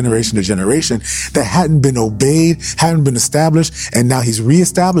down from generation to generation that hadn't been obeyed, hadn't been established, and now he's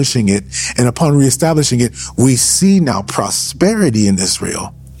reestablishing it. And upon reestablishing it, we see now prosperity in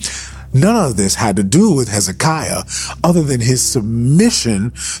Israel. None of this had to do with Hezekiah other than his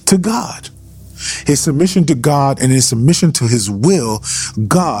submission to God. His submission to God and his submission to his will,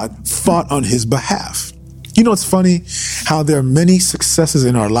 God fought on his behalf. You know, it's funny how there are many successes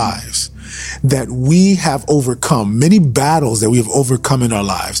in our lives that we have overcome, many battles that we have overcome in our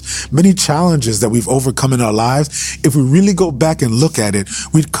lives, many challenges that we've overcome in our lives. If we really go back and look at it,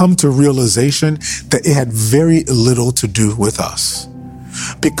 we'd come to realization that it had very little to do with us.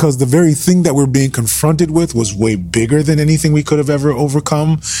 Because the very thing that we're being confronted with was way bigger than anything we could have ever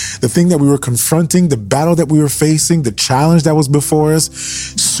overcome. The thing that we were confronting, the battle that we were facing, the challenge that was before us,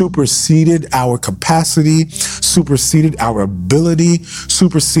 superseded our capacity, superseded our ability,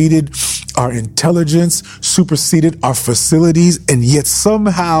 superseded our intelligence, superseded our facilities, and yet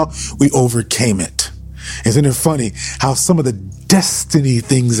somehow we overcame it. Isn't it funny how some of the destiny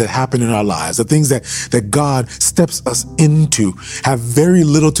things that happen in our lives, the things that God steps us into, have very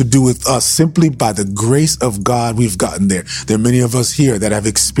little to do with us. Simply by the grace of God, we've gotten there. There are many of us here that have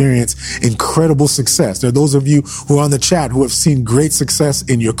experienced incredible success. There are those of you who are on the chat who have seen great success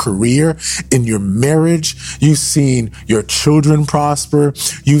in your career, in your marriage. You've seen your children prosper.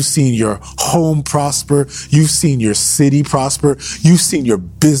 You've seen your home prosper. You've seen your city prosper. You've seen your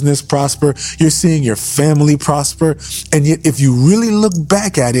business prosper. You're seeing your family prosper. And yet, if you really look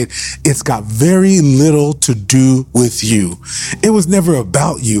back at it, it's got very little to do with you. It was never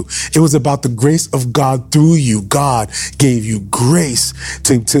about you. It was about the grace of God through you. God gave you grace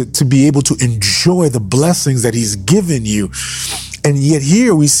to be able to enjoy the blessings that he's given you. And yet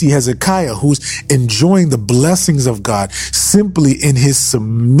here we see Hezekiah, who's enjoying the blessings of God simply in his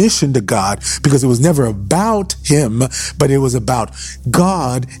submission to God, because it was never about him, but it was about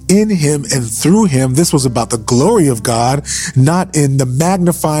God in him and through him. This was about the glory of God, not in the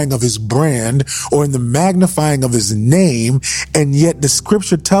magnifying of his brand or in the magnifying of his name. And yet the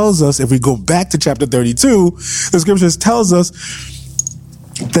scripture tells us, if we go back to chapter 32, the scriptures tells us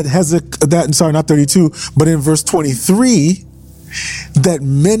that not 32, but in verse 23, that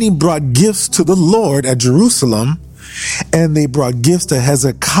many brought gifts to the Lord at Jerusalem, and they brought gifts to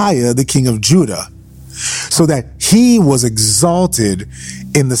Hezekiah, the king of Judah, so that he was exalted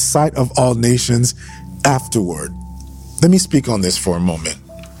in the sight of all nations afterward. Let me speak on this for a moment.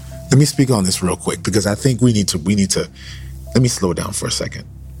 Let me speak on this real quick, because I think we need to, let me slow down for a second.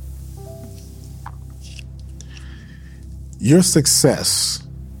 Your success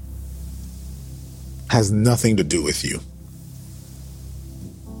has nothing to do with you.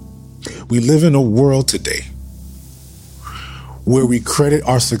 We live in a world today where we credit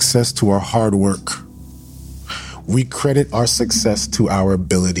our success to our hard work. We credit our success to our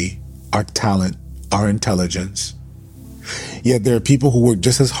ability, our talent, our intelligence. Yet there are people who work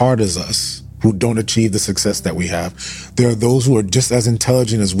just as hard as us who don't achieve the success that we have. There are those who are just as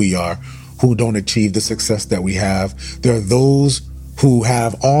intelligent as we are who don't achieve the success that we have. There are those who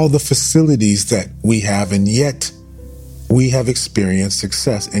have all the facilities that we have, and yet we have experienced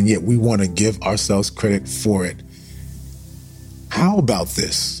success, and yet we want to give ourselves credit for it. How about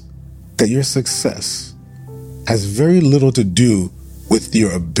this? That your success has very little to do with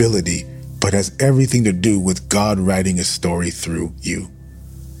your ability, but has everything to do with God writing a story through you.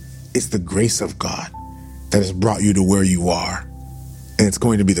 It's the grace of God that has brought you to where you are. And it's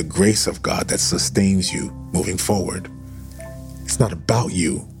going to be the grace of God that sustains you moving forward. It's not about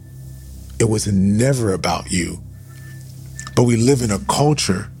you. It was never about you. But we live in a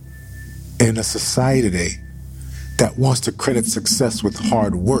culture and a society today that wants to credit success with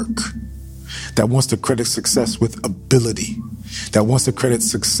hard work, that wants to credit success with ability, that wants to credit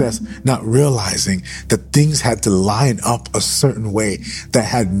success not realizing that things had to line up a certain way that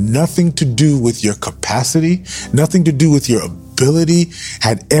had nothing to do with your capacity, nothing to do with your ability,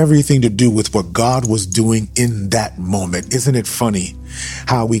 had everything to do with what God was doing in that moment. Isn't it funny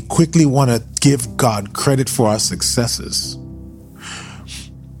how we quickly want to give God credit for our successes?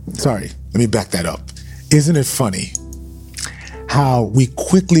 Sorry, let me back that up. Isn't it funny how we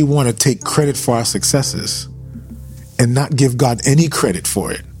quickly want to take credit for our successes and not give God any credit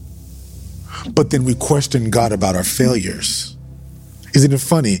for it? But then we question God about our failures. Isn't it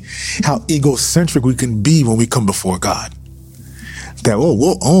funny how egocentric we can be when we come before God? That, oh,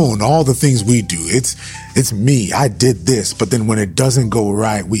 we'll own all the things we do. It's me. I did this. But then when it doesn't go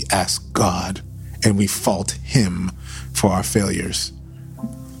right, we ask God and we fault him for our failures.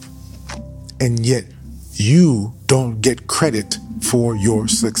 And yet you don't get credit for your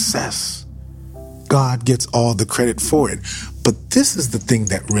success. God gets all the credit for it. But this is the thing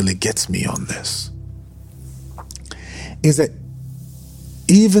that really gets me on this, is that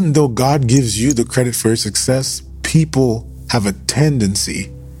even though God gives you the credit for your success, people have a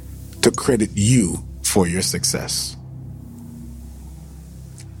tendency to credit you for your success.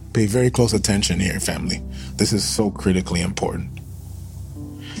 Pay very close attention here, family. This is so critically important.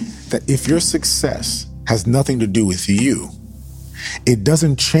 That if your success has nothing to do with you, it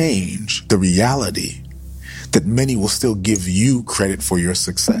doesn't change the reality that many will still give you credit for your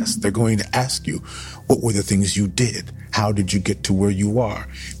success. They're going to ask you, what were the things you did? How did you get to where you are?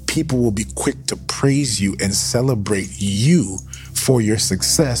 People will be quick to praise you and celebrate you for your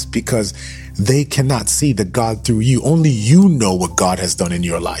success because they cannot see the God through you. Only you know what God has done in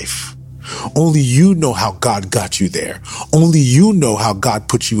your life. Only you know how God got you there. Only you know how God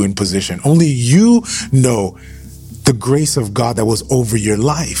put you in position. Only you know the grace of God that was over your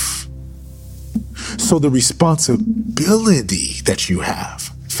life. So the responsibility that you have,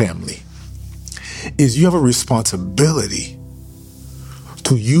 family, is you have a responsibility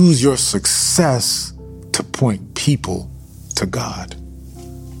to use your success to point people to God.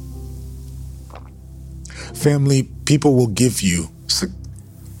 Family, people will give you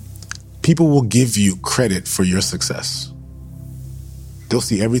credit for your success. They'll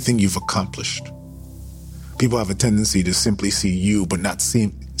see everything you've accomplished. People have a tendency to simply see you, but not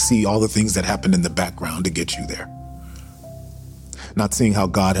see all the things that happened in the background to get you there. Not seeing how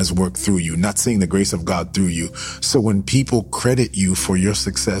God has worked through you, not seeing the grace of God through you. So when people credit you for your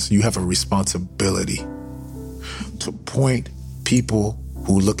success, you have a responsibility to point people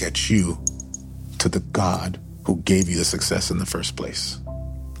who look at you to the God who gave you the success in the first place.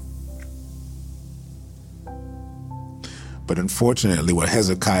 But unfortunately, what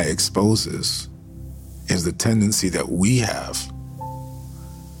Hezekiah exposes is the tendency that we have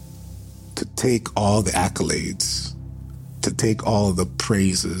to take all the accolades, to take all of the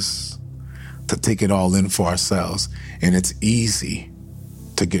praises, to take it all in for ourselves. And it's easy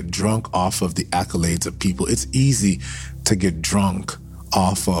to get drunk off of the accolades of people. It's easy to get drunk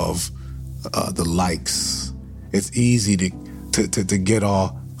off of the likes. It's easy to get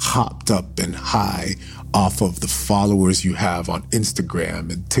all hopped up and high off of the followers you have on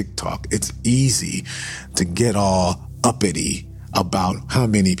Instagram and TikTok. It's easy to get all uppity about how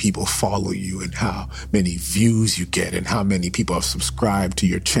many people follow you and how many views you get and how many people have subscribed to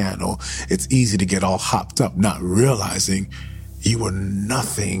your channel. It's easy to get all hopped up, not realizing you were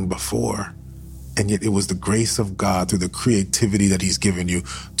nothing before. And yet it was the grace of God through the creativity that he's given you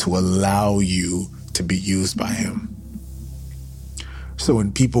to allow you to be used by him. So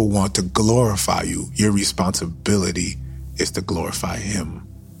when people want to glorify you, your responsibility is to glorify him.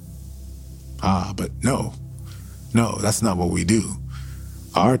 But no, that's not what we do.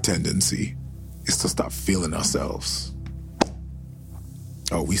 Our tendency is to start feeling ourselves.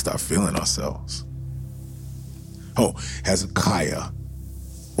 We start feeling ourselves. Hezekiah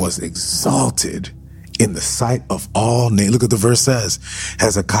was exalted in the sight of all nations. Look what the verse says.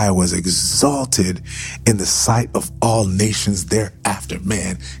 Hezekiah was exalted in the sight of all nations thereafter.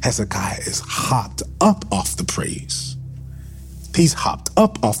 Man, Hezekiah is hopped up off the praise. He's hopped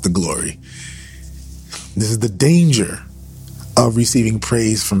up off the glory. This is the danger of receiving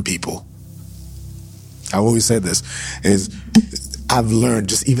praise from people. I always say this, is I've learned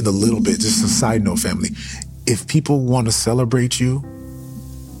just even a little bit, just a side note, family. If people want to celebrate you,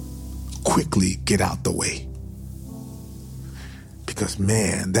 quickly get out the way. Because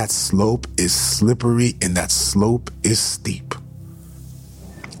man, that slope is slippery and that slope is steep.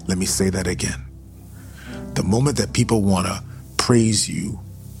 Let me say that again. The moment that people want to praise you,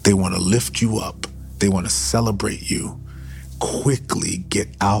 they want to lift you up, they want to celebrate you, quickly get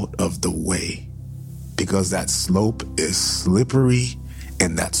out of the way. Because that slope is slippery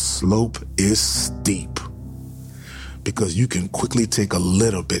and that slope is steep. Because you can quickly take a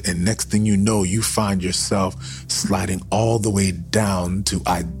little bit and next thing you know, you find yourself sliding all the way down to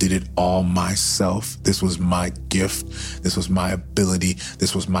I did it all myself. This was my gift. This was my ability.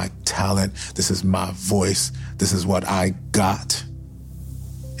 This was my talent. This is my voice. This is what I got.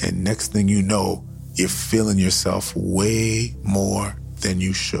 And next thing you know, you're feeling yourself way more than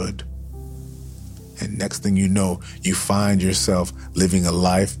you should. And next thing you know, you find yourself living a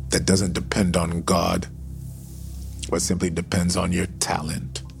life that doesn't depend on God, but simply depends on your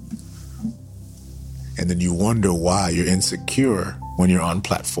talent. And then you wonder why you're insecure when you're on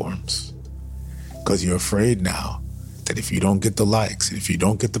platforms. Because you're afraid now that if you don't get the likes, and if you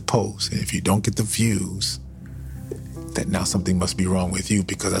don't get the posts, and if you don't get the views, that now something must be wrong with you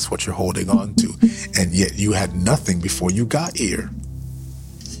because that's what you're holding on to. And yet you had nothing before you got here.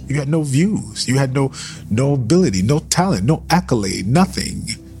 You had no views. You had no ability, no talent, no accolade, nothing.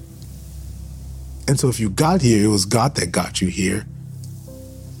 And so if you got here, it was God that got you here.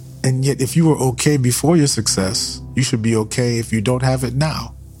 And yet if you were okay before your success, you should be okay if you don't have it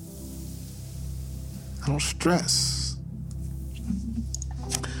now. I don't stress.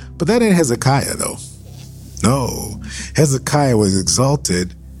 But that ain't Hezekiah though. No, Hezekiah was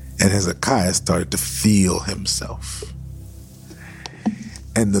exalted and Hezekiah started to feel himself.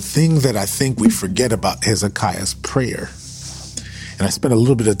 And the thing that I think we forget about Hezekiah's prayer, and I spent a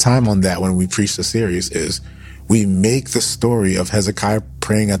little bit of time on that when we preached the series, is we make the story of Hezekiah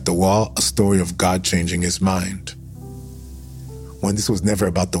praying at the wall a story of God changing his mind. When this was never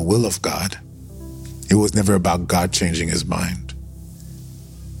about the will of God. It was never about God changing his mind.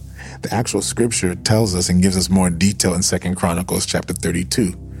 The actual scripture tells us and gives us more detail in 2 Chronicles chapter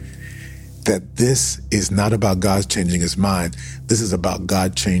 32. That this is not about God changing his mind. This is about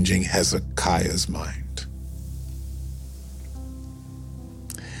God changing Hezekiah's mind.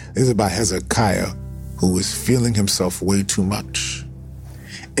 This is about Hezekiah who is feeling himself way too much.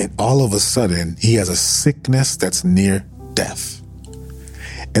 And all of a sudden, he has a sickness that's near death.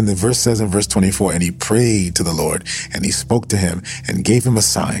 And the verse says in verse 24, and he prayed to the Lord and he spoke to him and gave him a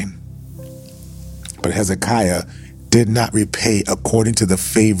sign. But Hezekiah did not repay according to the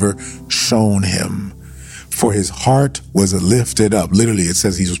favor shown him, for his heart was lifted up. Literally, it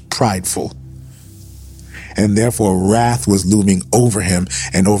says he was prideful. And therefore wrath was looming over him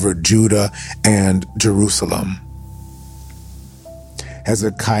and over Judah and Jerusalem.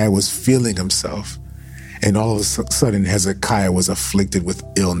 Hezekiah was feeling himself, and all of a sudden Hezekiah was afflicted with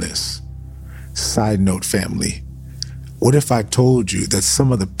illness. Side note, family, what if I told you that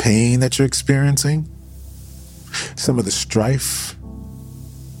some of the pain that you're experiencing, some of the strife,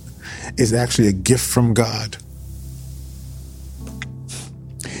 is actually a gift from God?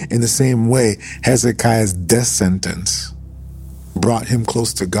 In the same way, Hezekiah's death sentence brought him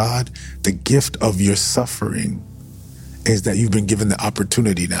close to God. The gift of your suffering is that you've been given the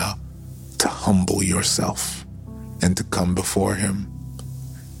opportunity now to humble yourself and to come before him.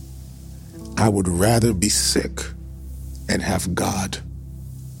 I would rather be sick and have God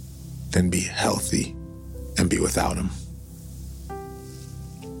than be healthy and be without him.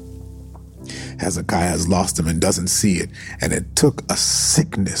 Hezekiah has lost him and doesn't see it. And it took a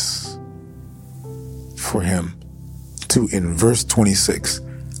sickness for him to, in verse 26,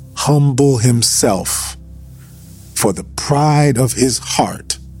 humble himself for the pride of his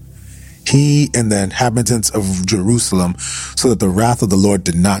heart, he and the inhabitants of Jerusalem, so that the wrath of the Lord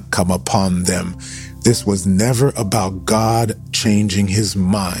did not come upon them. This was never about God changing his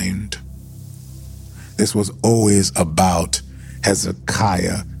mind. This was always about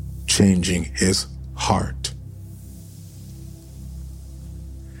Hezekiah changing his heart.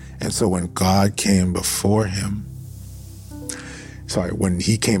 And so when God came before him, when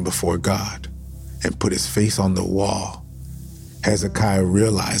he came before God and put his face on the wall, Hezekiah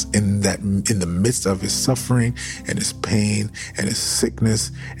realized in the midst of his suffering and his pain and his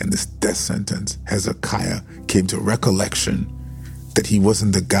sickness and this death sentence, Hezekiah came to recollection that he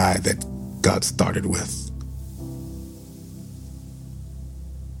wasn't the guy that God started with.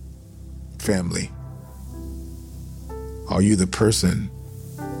 Family, are you the person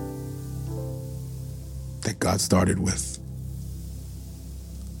that God started with?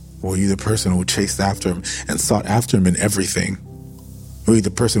 Or are you the person who chased after him and sought after him in everything? Were you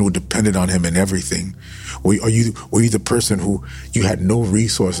the person who depended on him in everything? Were you the person who you had no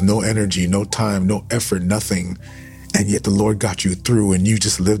resource, no energy, no time, no effort, nothing, and yet the Lord got you through and you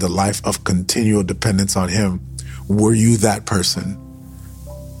just lived a life of continual dependence on him? Were you that person?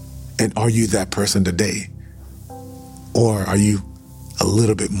 And are you that person today? Or are you a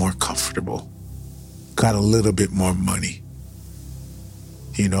little bit more comfortable? Got a little bit more money?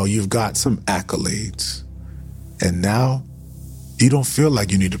 You know, you've got some accolades. And now you don't feel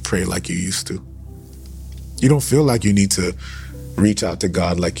like you need to pray like you used to. You don't feel like you need to reach out to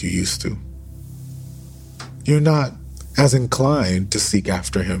God like you used to. You're not as inclined to seek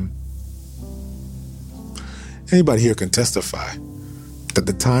after him. Anybody here can testify that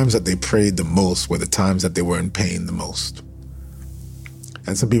the times that they prayed the most were the times that they were in pain the most.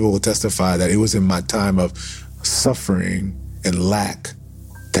 And some people will testify that it was in my time of suffering and lack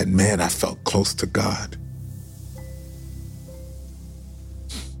that, man, I felt close to God.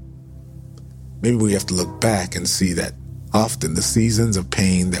 Maybe we have to look back and see that often the seasons of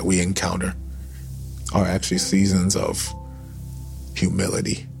pain that we encounter are actually seasons of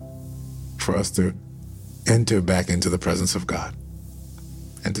humility for us to enter back into the presence of God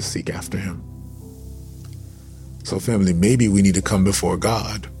and to seek after him. So family, maybe we need to come before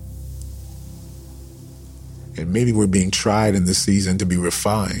God. And maybe we're being tried in this season to be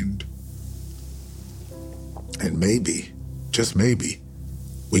refined. And maybe, just maybe,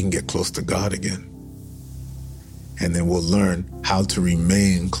 we can get close to God again. And then we'll learn how to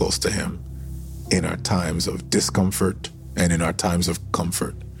remain close to him in our times of discomfort and in our times of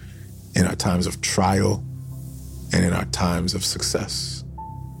comfort, in our times of trial and in our times of success.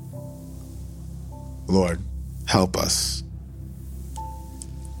 Lord, help us.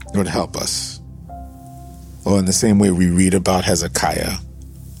 Lord, help us. Well, in the same way we read about Hezekiah,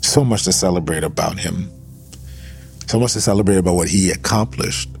 so much to celebrate about him. So much to celebrate about what he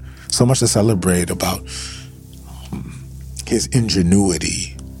accomplished. So much to celebrate about his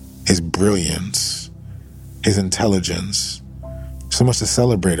ingenuity, his brilliance, his intelligence. So much to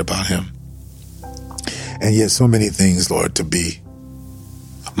celebrate about him. And yet so many things, Lord, to be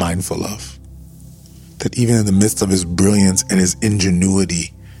mindful of. That even in the midst of his brilliance and his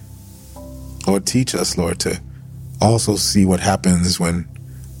ingenuity, Lord, teach us, Lord, to also see what happens when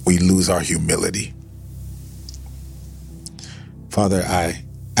we lose our humility. Father, I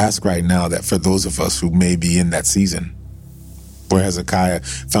ask right now that for those of us who may be in that season where Hezekiah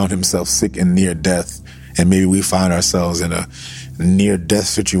found himself sick and near death, and maybe we find ourselves in a near-death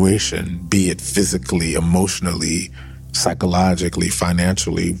situation, be it physically, emotionally, psychologically,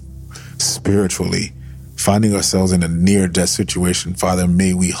 financially, spiritually, finding ourselves in a near-death situation, Father,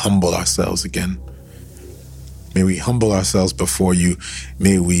 may we humble ourselves again. May we humble ourselves before you.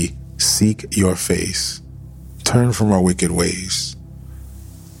 May we seek your face, turn from our wicked ways,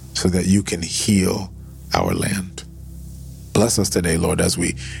 so that you can heal our land. Bless us today, Lord, as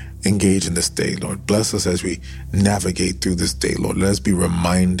we engage in this day, Lord. Bless us as we navigate through this day, Lord. Let us be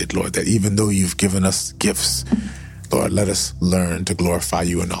reminded, Lord, that even though you've given us gifts, Lord, let us learn to glorify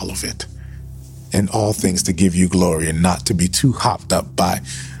you in all of it. In all things to give you glory and not to be too hopped up by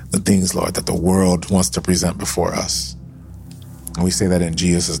the things, Lord, that the world wants to present before us. And we say that in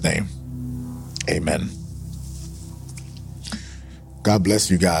Jesus' name. Amen. God bless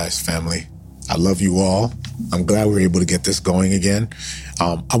you guys, family. I love you all. I'm glad we were able to get this going again.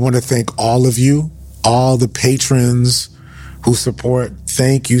 I want to thank all of you, all the patrons who support.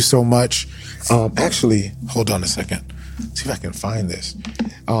 Thank you so much. Actually, hold on a second. See if I can find this.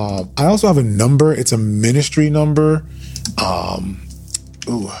 I also have a number. It's a ministry number.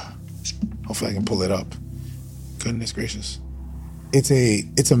 Hopefully I can pull it up. Goodness gracious. It's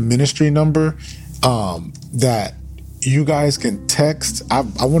a ministry number that you guys can text. I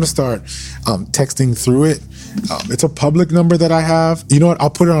want to start texting through it. It's a public number that I have. You know what? I'll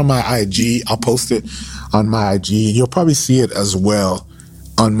put it on my IG. I'll post it on my IG. You'll probably see it as well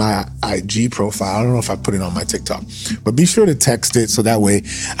on my IG profile. I don't know if I put it on my TikTok, but be sure to text it so that way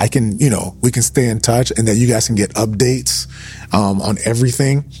I can, we can stay in touch and that you guys can get updates on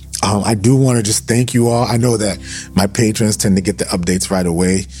everything. I do want to just thank you all. I know that my patrons tend to get the updates right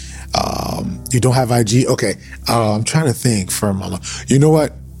away. You don't have IG? Okay. I'm trying to think, Fur Mama. You know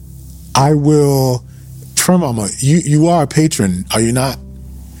what? I will. Fur Mama, you are a patron, are you not?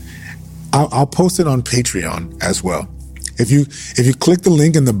 I'll post it on Patreon as well. If you click the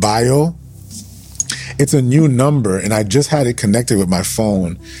link in the bio, it's a new number, and I just had it connected with my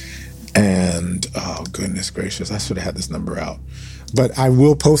phone. And oh goodness gracious, I should have had this number out. But I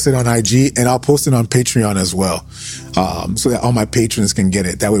will post it on IG, and I'll post it on Patreon as well, so that all my patrons can get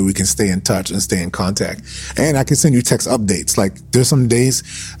it. That way we can stay in touch and stay in contact. And I can send you text updates. Like, there's some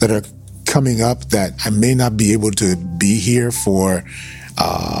days that are coming up that I may not be able to be here for.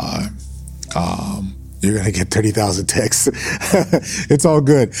 You're going to get 30,000 texts. It's all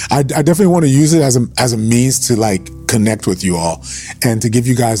good. I definitely want to use it as a means to like connect with you all and to give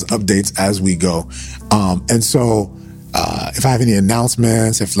you guys updates as we go. And so, if I have any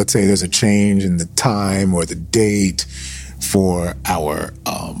announcements, if let's say there's a change in the time or the date for our,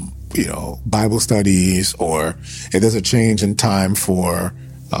 Bible studies, or if there's a change in time for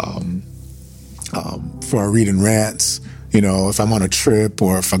our reading rants, if I'm on a trip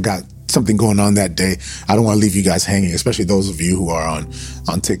or if I got something going on that day, I don't want to leave you guys hanging, especially those of you who are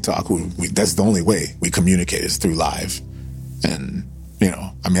on TikTok. That's the only way we communicate is through live. And,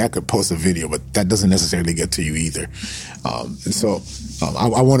 I could post a video, but that doesn't necessarily get to you either. And so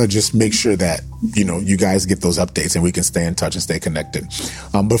I want to just make sure that, you guys get those updates and we can stay in touch and stay connected.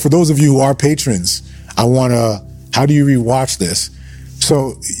 But for those of you who are patrons, how do you rewatch this?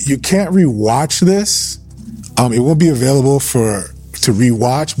 So you can't rewatch this. It won't be available to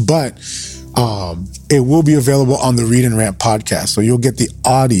rewatch, but it will be available on the Read and Rant podcast. So you'll get the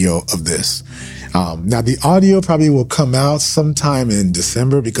audio of this. Now the audio probably will come out sometime in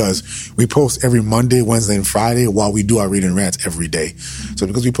December because we post every Monday, Wednesday, and Friday while we do our Read and Rants every day. So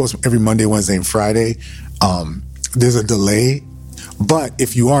because we post every Monday, Wednesday, and Friday, there's a delay. But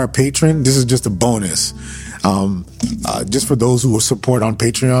if you are a patron, this is just a bonus. Just for those who will support on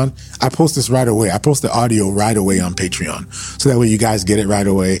Patreon, I post this right away. I post the audio right away on Patreon. So that way you guys get it right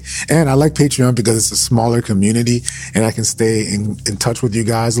away. And I like Patreon because it's a smaller community and I can stay in touch with you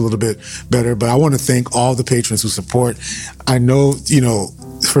guys a little bit better. But I want to thank all the patrons who support. I know,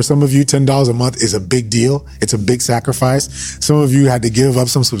 for some of you, $10 a month is a big deal. It's a big sacrifice. Some of you had to give up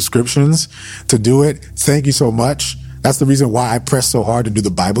some subscriptions to do it. Thank you so much. That's the reason why I press so hard to do the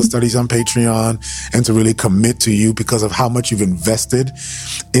Bible studies on Patreon and to really commit to you because of how much you've invested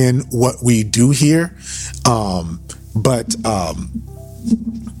in what we do here.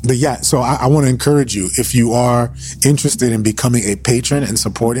 But yeah, so I want to encourage you, if you are interested in becoming a patron and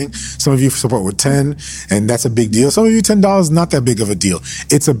supporting, some of you support with 10, and that's a big deal. Some of you, $10 is not that big of a deal.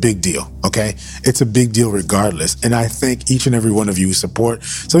 It's a big deal. Okay. It's a big deal regardless. And I thank each and every one of you who support.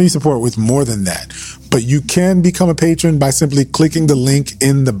 Some of you support with more than that, but you can become a patron by simply clicking the link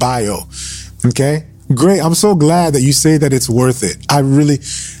in the bio. Okay. Great. I'm so glad that you say that it's worth it.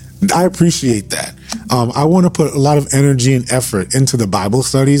 I appreciate that. I want to put a lot of energy and effort into the Bible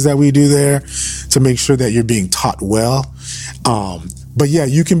studies that we do there to make sure that you're being taught well. But yeah,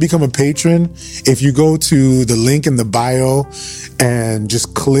 you can become a patron if you go to the link in the bio and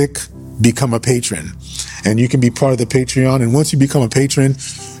just click become a patron, and you can be part of the Patreon. And once you become a patron,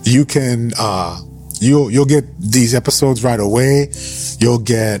 you can, you'll get these episodes right away. You'll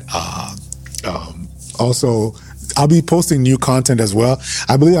get, also, I'll be posting new content as well.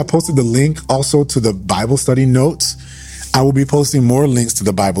 I believe I posted the link also to the Bible study notes. I will be posting more links to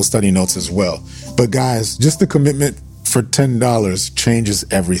the Bible study notes as well. But guys, just the commitment for $10 changes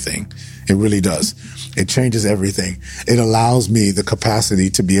everything. It really does. It changes everything. It allows me the capacity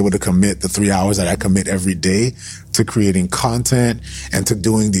to be able to commit the 3 hours that I commit every day to creating content and to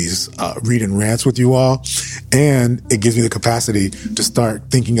doing these read and rants with you all. And it gives me the capacity to start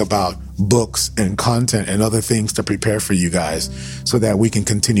thinking about books and content and other things to prepare for you guys so that we can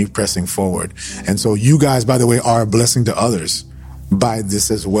continue pressing forward. And so you guys, by the way, are a blessing to others by this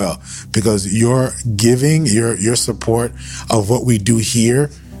as well, because your giving, your support of what we do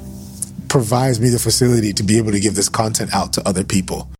here provides me the facility to be able to give this content out to other people.